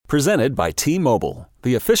Presented by T-Mobile,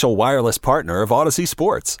 the official wireless partner of Odyssey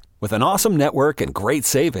Sports. With an awesome network and great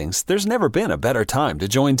savings, there's never been a better time to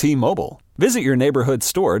join T-Mobile. Visit your neighborhood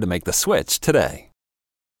store to make the switch today.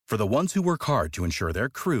 For the ones who work hard to ensure their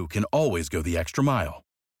crew can always go the extra mile,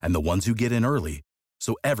 and the ones who get in early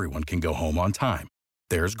so everyone can go home on time,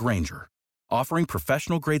 there's Grainger, offering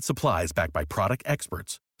professional-grade supplies backed by product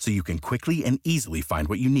experts so you can quickly and easily find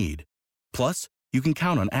what you need. Plus, you can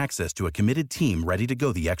count on access to a committed team ready to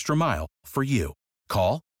go the extra mile for you.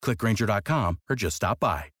 Call, click Grainger.com, or just stop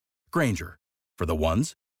by. Grainger, for the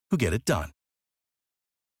ones who get it done.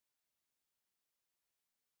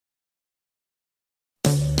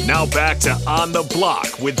 Now back to On the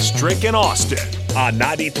Block with Strick and Austin on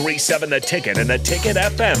 93.7 The Ticket and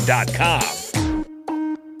theticketfm.com.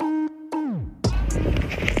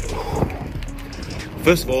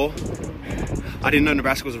 First of all, I didn't know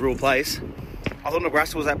Nebraska was a real place. I thought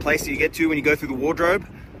Nebraska was that place that you get to when you go through the wardrobe.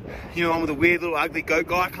 You know, one with a weird little ugly goat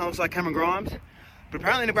guy, kind of looks like Cameron Grimes. But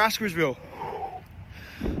apparently Nebraska is real.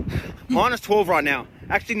 Minus 12 right now.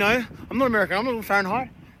 Actually, no, I'm not American. I'm not in Fahrenheit.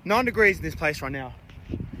 9 degrees in this place right now.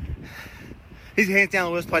 This is hands down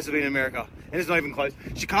the worst place to be in America. And it's not even close.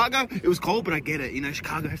 Chicago, it was cold, but I get it. You know,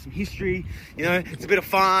 Chicago has some history. You know, it's a bit of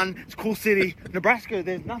fun. It's a cool city. Nebraska,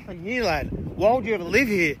 there's nothing here, lad. Why would you ever live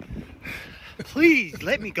here? Please,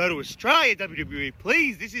 let me go to Australia, WWE.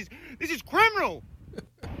 Please, this is criminal.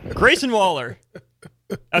 Grayson Waller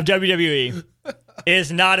of WWE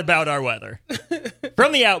is not about our weather.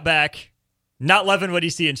 From the Outback, not loving what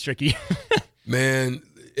he's seeing, Stricky. Man,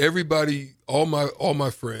 everybody, all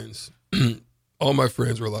my friends, all my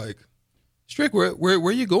friends were like, Strick,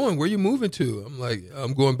 where you going? Where you moving to? I'm like,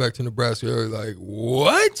 I'm going back to Nebraska. They're like,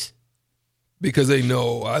 what? Because they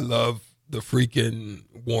know I love the freaking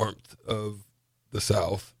warmth of the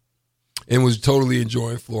South and was totally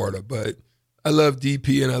enjoying Florida. But I love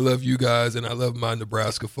DP and I love you guys and I love my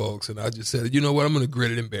Nebraska folks. And I just said, you know what? I'm going to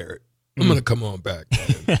grit it and bear it. I'm going to come on back.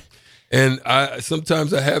 And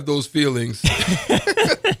sometimes I have those feelings and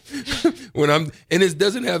it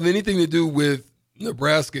doesn't have anything to do with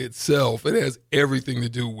Nebraska itself. It has everything to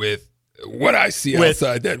do with what I see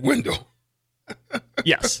outside that window.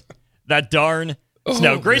 Yes. That darn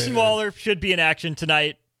snow. Grayson man. Waller should be in action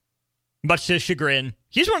tonight, much to his chagrin.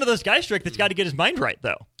 He's one of those guys, Strick, that's got to get his mind right,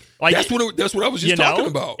 though. Like, that's what I was just talking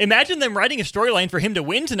about. Imagine them writing a storyline for him to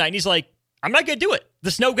win tonight, and he's like, I'm not going to do it.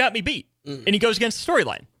 The snow got me beat. And he goes against the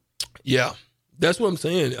storyline. Yeah, that's what I'm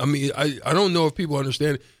saying. I mean, I don't know if people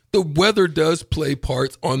understand it. The weather does play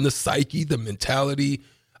parts on the psyche, the mentality.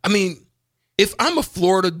 I mean, if I'm a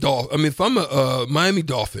if I'm a Miami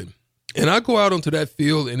Dolphin, and I go out onto that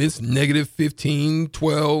field and it's negative 15,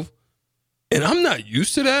 12, and I'm not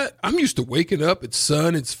used to that. I'm used to waking up. It's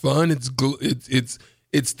sun. It's fun. It's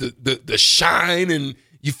the shine, and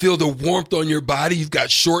you feel the warmth on your body. You've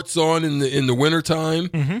got shorts on in the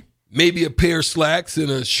wintertime, maybe a pair of slacks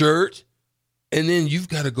and a shirt, and then you've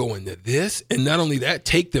got to go into this. And not only that,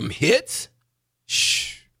 take them hits.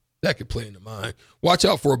 That could play in the mind. Watch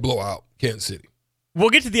out for a blowout, Kansas City. We'll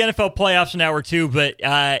get to the NFL playoffs in hour two, but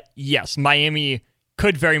yes, Miami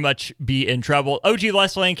could very much be in trouble. OG,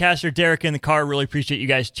 Les Lancaster, Derek in the car, really appreciate you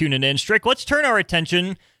guys tuning in. Strick, let's turn our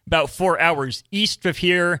attention about 4 hours east of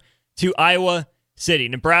here to Iowa City.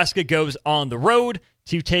 Nebraska goes on the road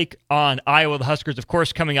to take on Iowa. The Huskers, of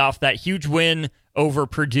course, coming off that huge win over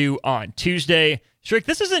Purdue on Tuesday. Strick,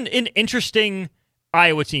 this is an interesting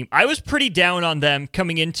Iowa team. I was pretty down on them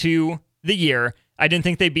coming into the year. I didn't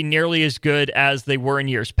think they'd be nearly as good as they were in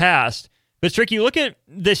years past. But, Strick, you look at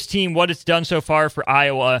this team, what it's done so far for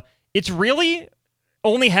Iowa, it's really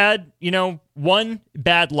only had, one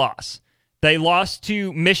bad loss. They lost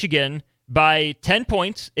to Michigan by 10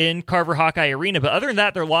 points in Carver Hawkeye Arena. But other than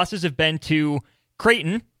that, their losses have been to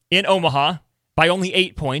Creighton in Omaha by only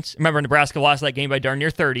 8 points. Remember, Nebraska lost that game by darn near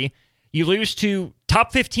 30. You lose to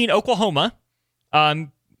top 15 Oklahoma,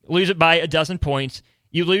 lose it by a dozen points.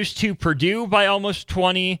 You lose to Purdue by almost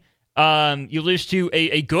 20. You lose to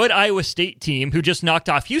a good Iowa State team who just knocked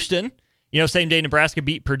off Houston. Same day Nebraska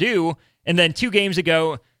beat Purdue. And then 2 games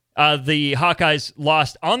ago, the Hawkeyes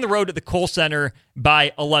lost on the road at the Kohl Center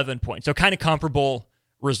by 11 points. So kind of comparable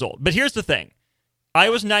result. But here's the thing.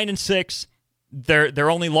 Iowa's 9-6.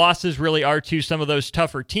 Their only losses really are to some of those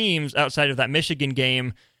tougher teams outside of that Michigan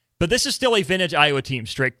game. But this is still a vintage Iowa team,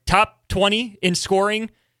 Strick. Top 20 in scoring,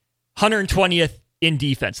 120th in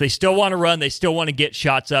defense. They still want to run. They still want to get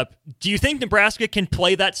shots up. Do you think Nebraska can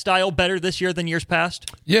play that style better this year than years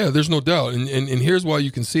past? Yeah, there's no doubt. And here's why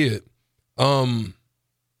you can see it.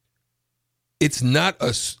 It's not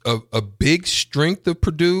a big strength of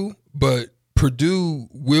Purdue, but Purdue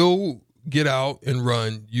will get out and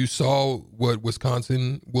run. You saw what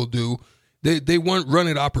Wisconsin will do. They want run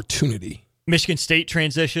at opportunity. Michigan State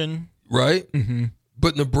transition. Right? Mm-hmm.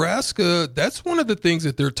 But Nebraska, that's one of the things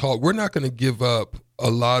that they're taught. We're not going to give up a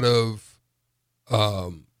lot of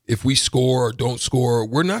if we score or don't score,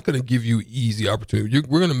 we're not going to give you easy opportunity.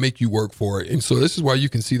 We're going to make you work for it. And so this is why you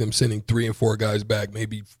can see them sending 3 and 4 guys back,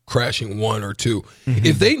 maybe crashing 1 or 2. Mm-hmm.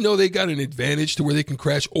 If they know they got an advantage to where they can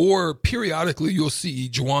crash, or periodically you'll see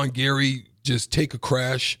Juwan Gary just take a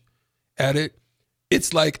crash at it.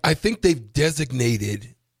 It's like I think they've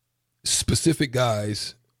designated specific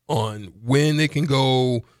guys on when they can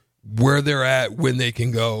go, where they're at, when they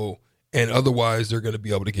can go, and otherwise they're going to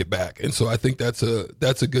be able to get back. And so I think that's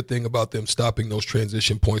a good thing about them stopping those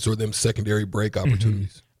transition points or them secondary break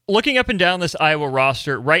opportunities. Mm-hmm. Looking up and down this Iowa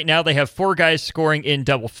roster, right now they have 4 guys scoring in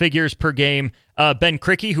double figures per game. Ben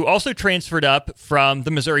Krikke, who also transferred up from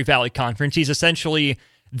the Missouri Valley Conference. He's essentially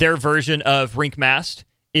their version of Rink Mast,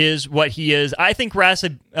 is what he is. I think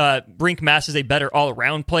Rink Mast is a better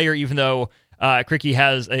all-around player, even though Krikke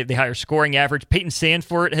has the higher scoring average. Peyton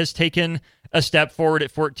Sandfort has taken a step forward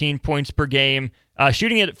at 14 points per game,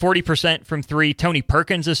 shooting it at 40% from 3. Tony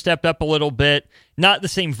Perkins has stepped up a little bit. Not the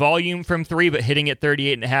same volume from 3, but hitting at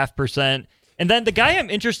 38.5%. And then the guy I'm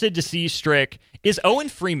interested to see, Strick, is Owen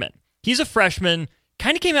Freeman. He's a freshman,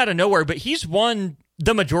 kind of came out of nowhere, but he's won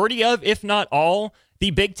the majority of, if not all,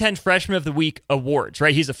 the Big Ten Freshman of the Week awards,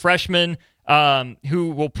 right? He's a freshman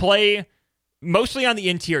who will play mostly on the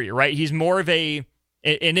interior, right? He's more of an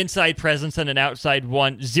inside presence than an outside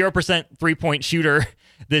one. 0% three-point shooter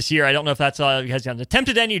this year. I don't know if that's all he hasn't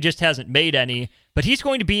attempted any, just hasn't made any, but he's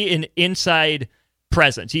going to be an inside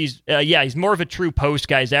presence. He's more of a true post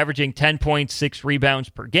guy. He's averaging 10 points, 6 rebounds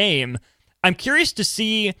per game. I'm curious to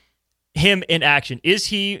see him in action. Is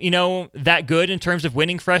he, that good in terms of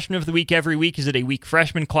winning Freshman of the Week every week? Is it a weak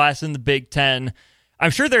freshman class in the Big Ten? I'm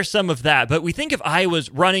sure there's some of that, but we think if Iowa's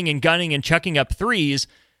running and gunning and chucking up threes,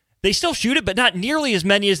 they still shoot it, but not nearly as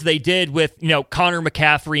many as they did with, Connor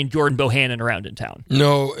McCaffrey and Jordan Bohannon around in town.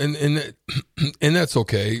 No, and that's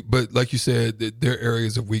okay. But like you said, their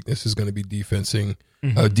areas of weakness is going to be defense.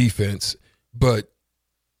 But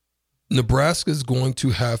Nebraska is going to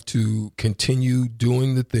have to continue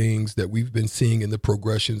doing the things that we've been seeing in the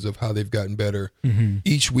progressions of how they've gotten better. Mm-hmm.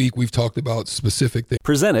 Each week we've talked about specific things.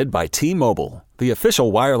 Presented by T-Mobile, the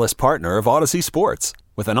official wireless partner of Odyssey Sports.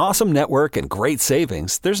 With an awesome network and great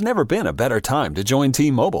savings, there's never been a better time to join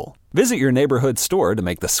T-Mobile. Visit your neighborhood store to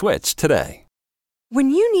make the switch today. When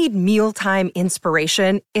you need mealtime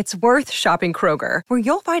inspiration, it's worth shopping Kroger, where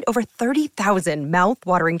you'll find over 30,000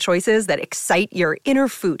 mouth-watering choices that excite your inner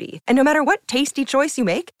foodie. And no matter what tasty choice you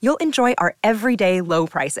make, you'll enjoy our everyday low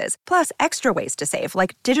prices, plus extra ways to save,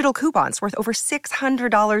 like digital coupons worth over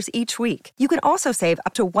 $600 each week. You can also save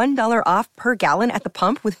up to $1 off per gallon at the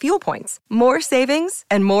pump with fuel points. More savings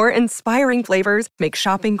and more inspiring flavors make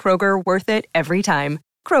shopping Kroger worth it every time.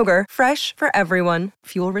 Kroger, fresh for everyone.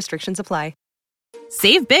 Fuel restrictions apply.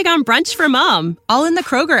 Save big on brunch for mom, all in the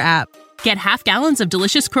Kroger app. Get half gallons of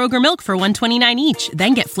delicious Kroger milk for $1.29 each.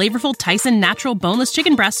 Then get flavorful Tyson natural boneless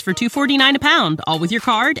chicken breasts for $2.49 a pound, all with your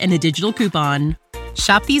card and a digital coupon.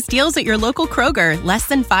 Shop these deals at your local Kroger, less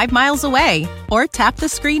than 5 miles away. Or tap the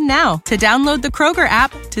screen now to download the Kroger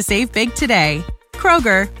app to save big today.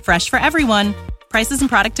 Kroger, fresh for everyone. Prices and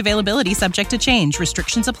product availability subject to change.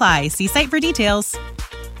 Restrictions apply. See site for details.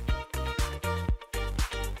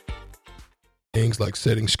 Things like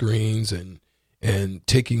setting screens and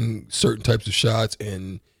taking certain types of shots,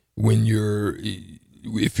 and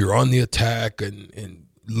if you're on the attack and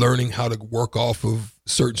learning how to work off of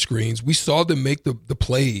certain screens. We saw them make the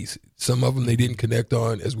plays. Some of them they didn't connect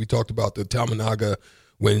on, as we talked about the Talmanaga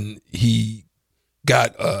when he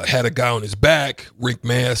had a guy on his back. Rink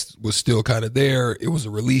Mast was still kind of there. It was a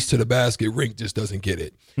release to the basket. Rink just doesn't get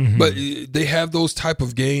it. Mm-hmm. But they have those type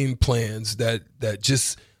of game plans that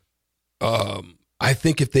just I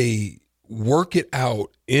think if they work it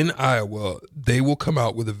out in Iowa, they will come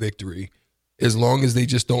out with a victory, as long as they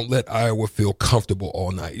just don't let Iowa feel comfortable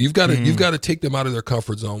all night. You've got to take them out of their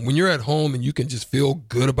comfort zone. When you're at home and you can just feel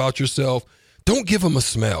good about yourself, don't give them a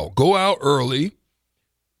smell. Go out early.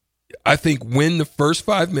 I think win the first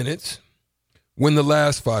 5 minutes, win the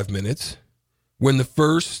last 5 minutes, win the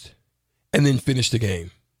first, and then finish the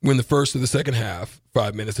game. Win the first of the second half,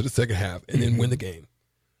 5 minutes of the second half, and then win the game.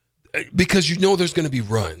 Because there's going to be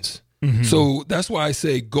runs. Mm-hmm. So that's why I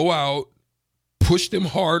say go out, push them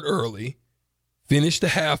hard early, finish the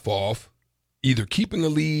half off, either keeping a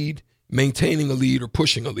lead, maintaining a lead, or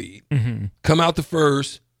pushing a lead. Mm-hmm. Come out the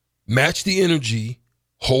first, match the energy,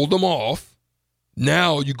 hold them off.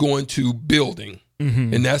 Now you go into building.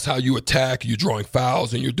 And that's how you attack. You're drawing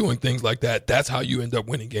fouls and you're doing things like that. That's how you end up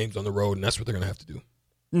winning games on the road, and that's what they're going to have to do.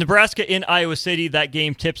 Nebraska in Iowa City, that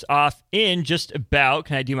game tips off in just about,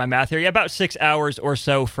 can I do my math here? Yeah, about 6 hours or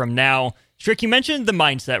so from now. Strick, you mentioned the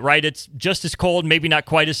mindset, right? It's just as cold, maybe not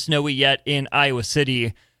quite as snowy yet in Iowa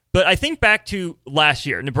City. But I think back to last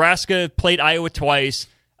year. Nebraska played Iowa twice.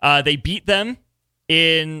 They beat them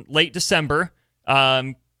in late December.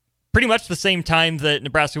 Pretty much the same time that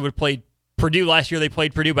Nebraska would have played Purdue last year. They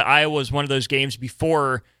played Purdue, but Iowa was one of those games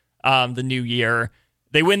before the new year.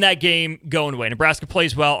 They win that game going away. Nebraska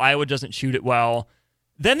plays well. Iowa doesn't shoot it well.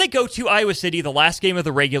 Then they go to Iowa City, the last game of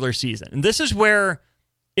the regular season. And this is where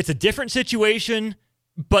it's a different situation,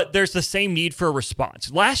 but there's the same need for a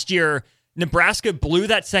response. Last year, Nebraska blew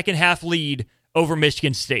that second half lead over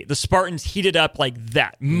Michigan State. The Spartans heated up like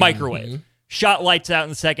that, microwave. Shot lights out in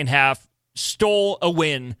the second half, stole a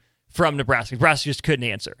win from Nebraska. Nebraska just couldn't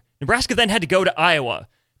answer. Nebraska then had to go to Iowa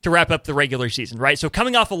to wrap up the regular season, right? So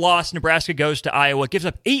coming off a loss, Nebraska goes to Iowa, gives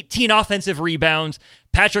up 18 offensive rebounds.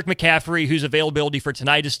 Patrick McCaffrey, whose availability for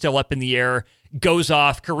tonight is still up in the air, goes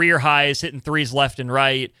off, career highs, hitting threes left and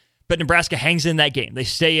right. But Nebraska hangs in that game. They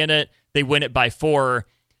stay in it. They win it by 4.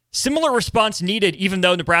 Similar response needed, even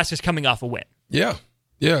though Nebraska's coming off a win. Yeah.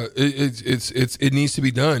 It needs to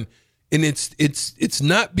be done, and it's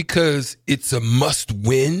not because it's a must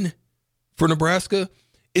win for Nebraska.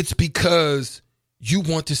 It's because you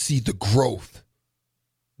want to see the growth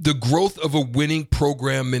of a winning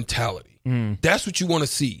program mentality. That's what you want to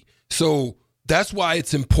see. So that's why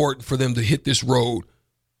it's important for them to hit this road.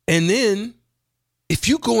 And then if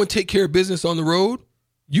you go and take care of business on the road,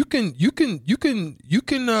 you can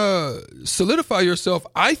solidify yourself,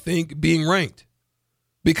 I think, being ranked,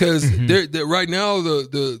 because they're right now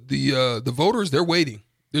the voters, they're waiting.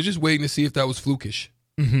 They're just waiting to see if that was flukish.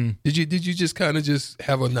 Did you just kind of just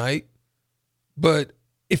have a night? But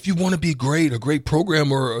if you want to be a great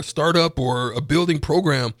program or a startup or a building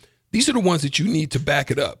program, these are the ones that you need to back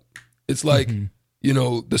it up. It's like,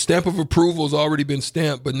 the stamp of approval has already been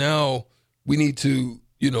stamped, but now we need to,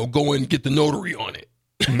 go and get the notary on it.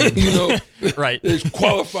 Right. It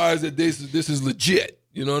qualifies that this is legit.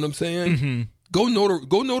 You know what I'm saying? Go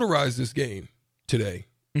notarize this game today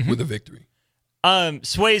with a victory.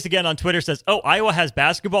 Sways again on Twitter says, "Oh, Iowa has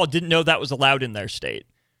basketball. Didn't know that was allowed in their state,"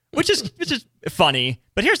 which is funny.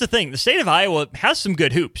 But here's the thing: the state of Iowa has some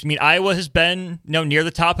good hoops. I mean, Iowa has been near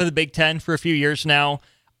the top of the Big Ten for a few years now.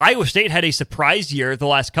 Iowa State had a surprise year the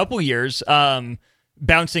last couple years,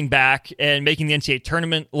 bouncing back and making the NCAA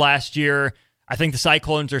tournament last year. I think the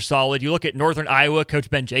Cyclones are solid. You look at Northern Iowa, Coach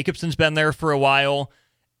Ben Jacobson's been there for a while.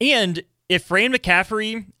 And if Fran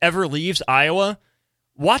McCaffrey ever leaves Iowa,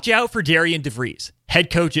 watch out for Darian DeVries, head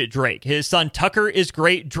coach at Drake. His son Tucker is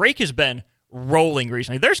great. Drake has been rolling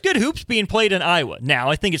recently. There's good hoops being played in Iowa. Now,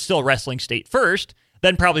 I think it's still wrestling state first,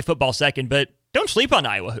 then probably football second, but don't sleep on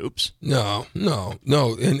Iowa hoops. No.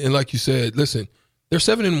 And like you said, listen, they're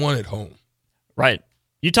 7-1 at home. Right.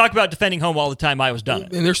 You talk about defending home all the time. Iowa's done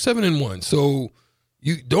it. And they're 7-1. So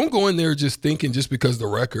you don't go in there just thinking just because the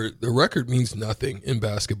record means nothing in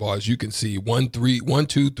basketball. As you can see, 1,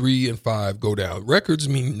 2, 3, and 5 go down. Records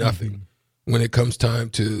mean nothing when it comes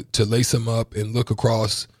time to lace them up and look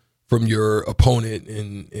across from your opponent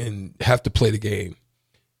and have to play the game.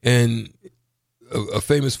 And a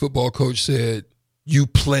famous football coach said, you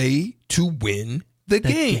play to win the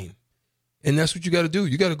game. And that's what you got to do.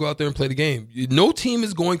 You got to go out there and play the game. No team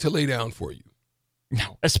is going to lay down for you.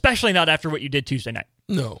 No, especially not after what you did Tuesday night.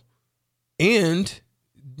 No. And,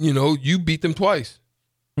 you beat them twice.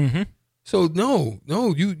 So, no,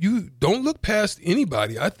 you don't look past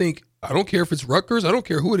anybody. I don't care if it's Rutgers. I don't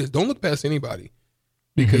care who it is. Don't look past anybody.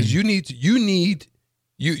 Because you're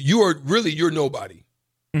nobody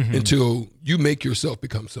until you make yourself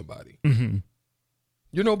become somebody.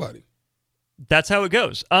 You're nobody. That's how it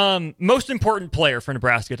goes. Most important player for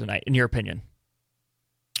Nebraska tonight, in your opinion?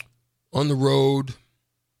 On the road,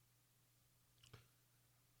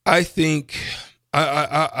 I think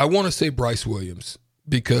I want to say Bryce Williams,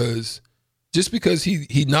 because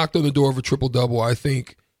he knocked on the door of a triple-double, I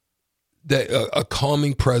think that a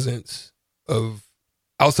calming presence of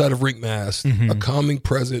outside of rink mass, a calming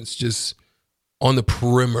presence just on the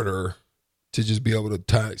perimeter to just be able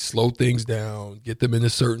to slow things down, get them into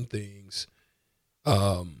certain things.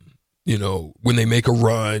 When they make a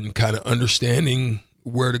run, kind of understanding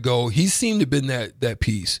where to go. He seemed to have been that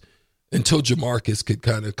piece until Jamarcus could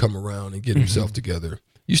kind of come around and get himself together.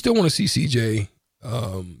 You still want to see CJ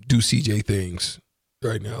do CJ things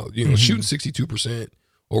right now. Shooting 62%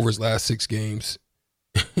 over his last 6 games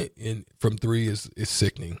from 3 is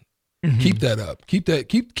sickening. Keep that up. Keep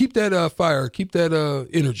that fire. Keep that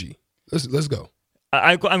energy. Let's go.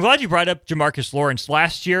 I'm glad you brought up Jamarcus Lawrence.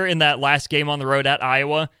 Last year in that last game on the road at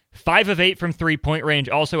Iowa, 5 of 8 from three-point range,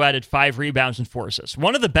 also added 5 rebounds and 4 assists.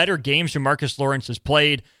 One of the better games Jamarcus Lawrence has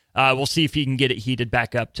played. We'll see if he can get it heated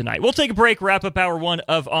back up tonight. We'll take a break, wrap up hour 1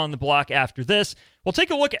 of On the Block after this. We'll take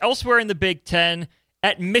a look elsewhere in the Big Ten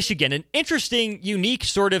at Michigan. An interesting, unique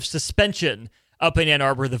sort of suspension up in Ann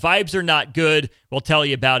Arbor. The vibes are not good. We'll tell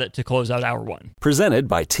you about it to close out hour 1. Presented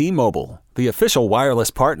by T-Mobile, the official wireless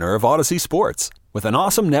partner of Odyssey Sports. With an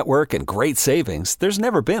awesome network and great savings, there's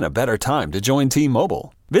never been a better time to join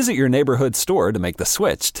T-Mobile. Visit your neighborhood store to make the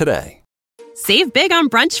switch today. Save big on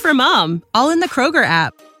brunch for mom, all in the Kroger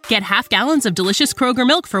app. Get half gallons of delicious Kroger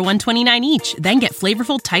milk for $1.29 each. Then get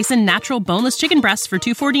flavorful Tyson natural boneless chicken breasts for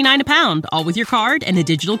 $2.49 a pound, all with your card and a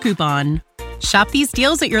digital coupon. Shop these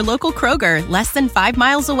deals at your local Kroger, less than 5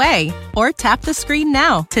 miles away. Or tap the screen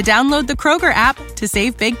now to download the Kroger app to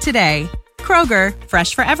save big today. Kroger,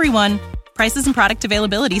 fresh for everyone. Prices and product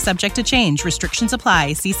availability subject to change. Restrictions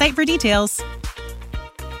apply. See site for details.